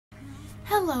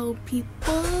Hello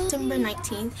people, December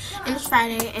 19th and it's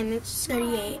Friday and it's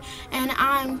 38 and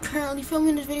I'm currently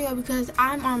filming this video because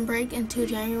I'm on break until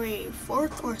January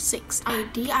 4th or 6th on a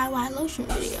DIY lotion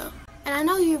video. And I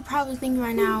know you're probably thinking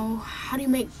right now, how do you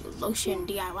make lotion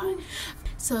DIY?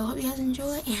 So I hope you guys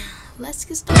enjoy and let's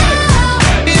get started.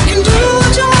 You can do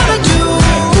what you wanna do.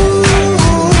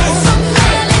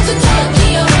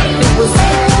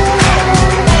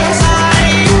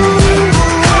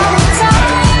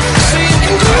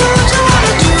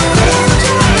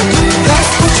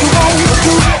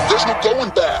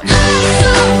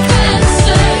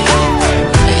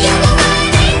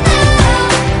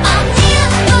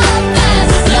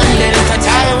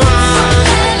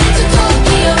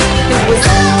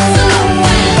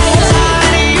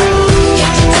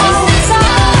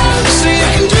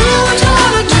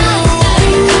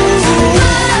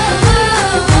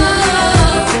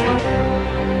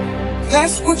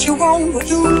 That's what you want to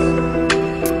do.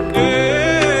 Amen.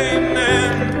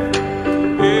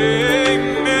 Amen.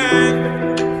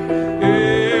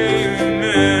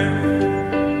 Amen.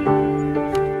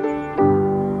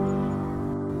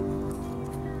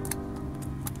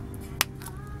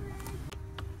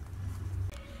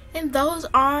 And those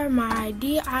are my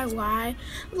DIY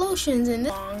lotions in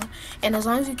this song. And as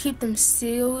long as you keep them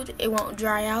sealed, it won't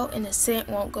dry out and the scent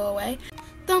won't go away.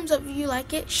 Thumbs up if you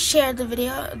like it, share the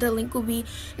video, the link will be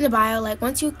in the bio. Like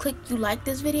once you click you like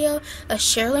this video, a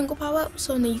share link will pop up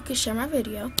so then you can share my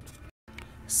video.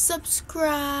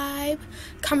 Subscribe,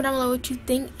 comment down below what you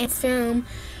think, and film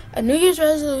a New Year's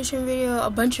resolution video, a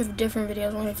bunch of different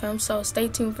videos I want to film, so stay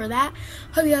tuned for that.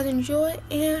 Hope you guys enjoy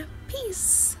and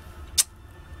peace.